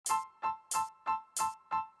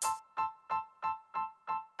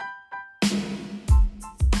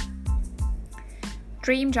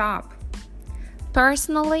Dream job.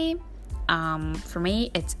 Personally, for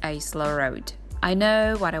me, it's a slow road. I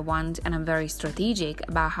know what I want and I'm very strategic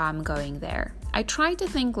about how I'm going there. I try to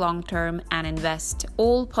think long term and invest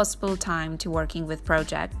all possible time to working with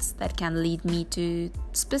projects that can lead me to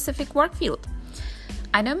specific work field.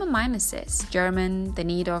 I know my minuses, German, the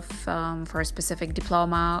need of for a specific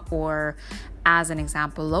diploma, or as an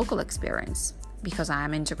example, local experience, because I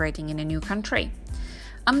am integrating in a new country.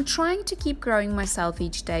 I'm trying to keep growing myself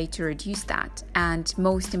each day to reduce that, and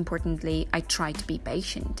most importantly, I try to be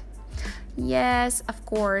patient. Yes, of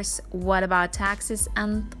course, what about taxes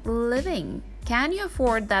and living? Can you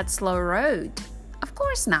afford that slow road? Of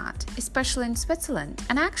course not, especially in Switzerland.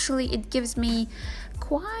 And actually, it gives me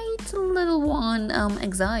quite a little one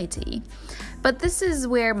anxiety. But this is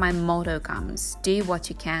where my motto comes: do what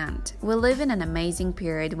you can. We live in an amazing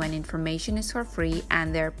period when information is for free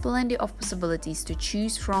and there are plenty of possibilities to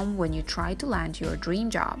choose from when you try to land your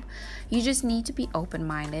dream job. You just need to be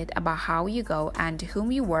open-minded about how you go and to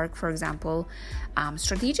whom you work, for example,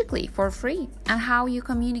 strategically for free, and how you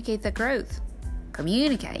communicate the growth.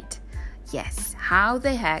 Communicate. Yes, how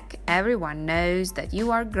the heck everyone knows that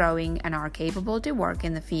you are growing and are capable to work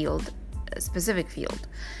in the field, a specific field.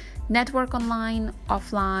 Network online,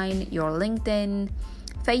 offline, your LinkedIn,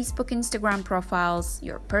 Facebook, Instagram profiles,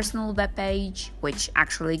 your personal webpage, which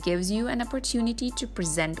actually gives you an opportunity to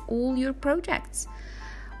present all your projects.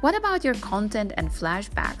 What about your content and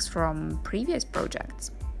flashbacks from previous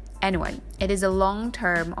projects? Anyway, it is a long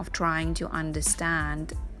term of trying to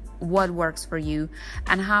understand what works for you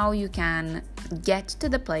and how you can get to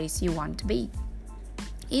the place you want to be.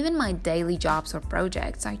 Even my daily jobs or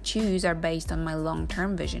projects I choose are based on my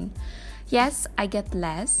long-term vision. Yes, I get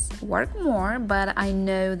less, work more, but I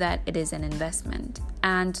know that it is an investment,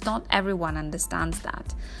 and not everyone understands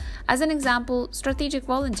that. As an example, strategic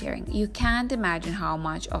volunteering. You can't imagine how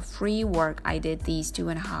much of free work I did these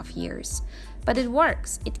 2.5 years. But it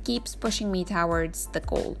works. It keeps pushing me towards the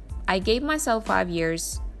goal. I gave myself 5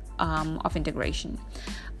 years of integration.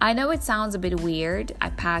 I know it sounds a bit weird. I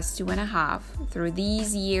passed 2.5. Through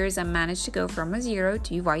these years, I managed to go from a 0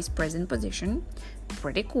 to vice president position.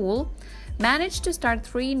 Pretty cool. Managed to start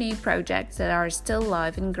 3 new projects that are still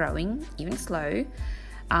live and growing, even slow.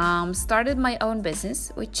 Started my own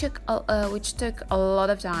business, which took a lot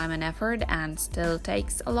of time and effort and still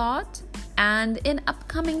takes a lot. And in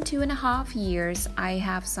upcoming 2.5 years, I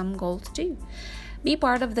have some goals too. Be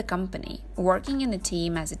part of the company, working in a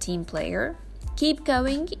team as a team player. Keep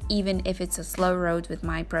going, even if it's a slow road with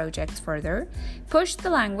my projects further. Push the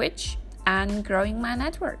language and growing my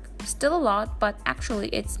network. Still a lot, but actually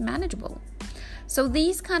it's manageable. So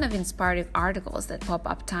these kind of inspiring articles that pop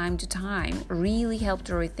up time to time really help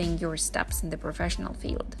to rethink your steps in the professional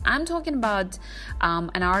field. I'm talking about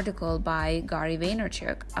an article by Gary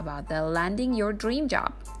Vaynerchuk about the landing your dream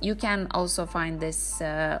job. You can also find this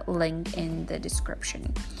link in the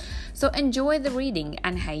description. So enjoy the reading,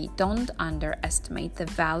 and hey, don't underestimate the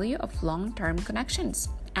value of long-term connections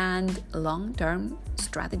and long-term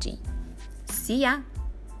strategy. See ya!